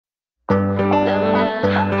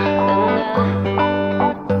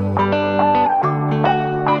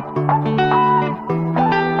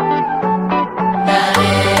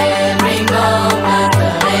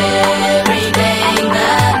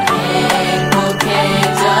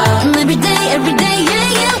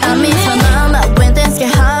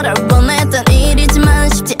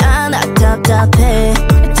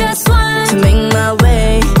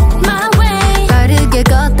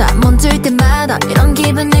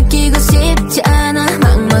밝히고 싶지 않아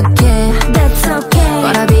막막해. That's okay,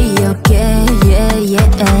 wanna be okay, yeah,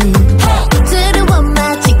 yeah. 들어와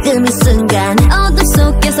마 지금 이 순간 어둠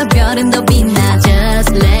속에서 별은 더 빛나.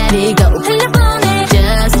 Just let it go, 흘려보내.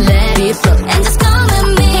 Just let it flow and just come with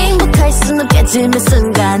me. 행복할 수 느껴지는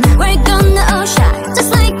순간 We're gonna all shine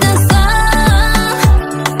just like the sun.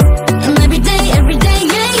 And every day,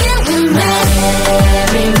 yeah, yeah. Not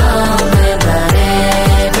every moment but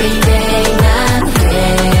every day 난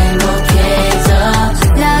행복해져.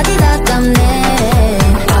 라디다 땀내.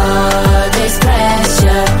 All this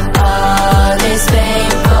pressure, all this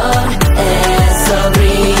paper, it's so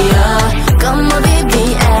real. Come on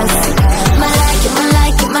BBS. My like it, my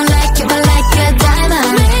like it, my like it, my like a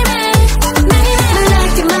diamond. My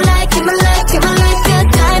like it, my like it, my like it, my like a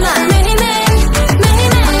diamond.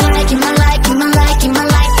 My like it, my like it, my like it, my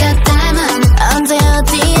like a diamond. 언제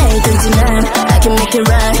어디에든지 난 I can make it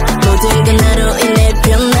right. 모든 건 나로 인해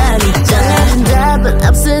변함이잖아. 답은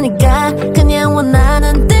없으니까 그냥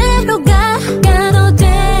원하는 대로 가도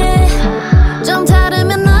돼. 좀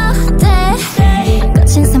다르면 어때?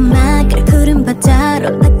 거친 사막을 푸른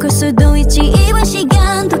바다로 바꿀 수도 있지. 이번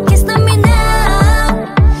시간도 Can't stop me now.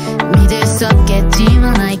 믿을 수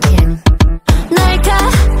없겠지만 I can. 날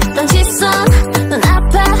가던 시선 넌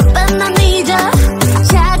아파 난 잊어.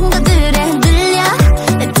 작은 것들에 흔들려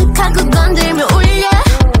애틋하고 건들며 울려.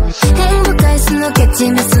 행복할 순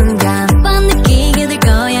없겠지만 순간 뻔 느끼게 될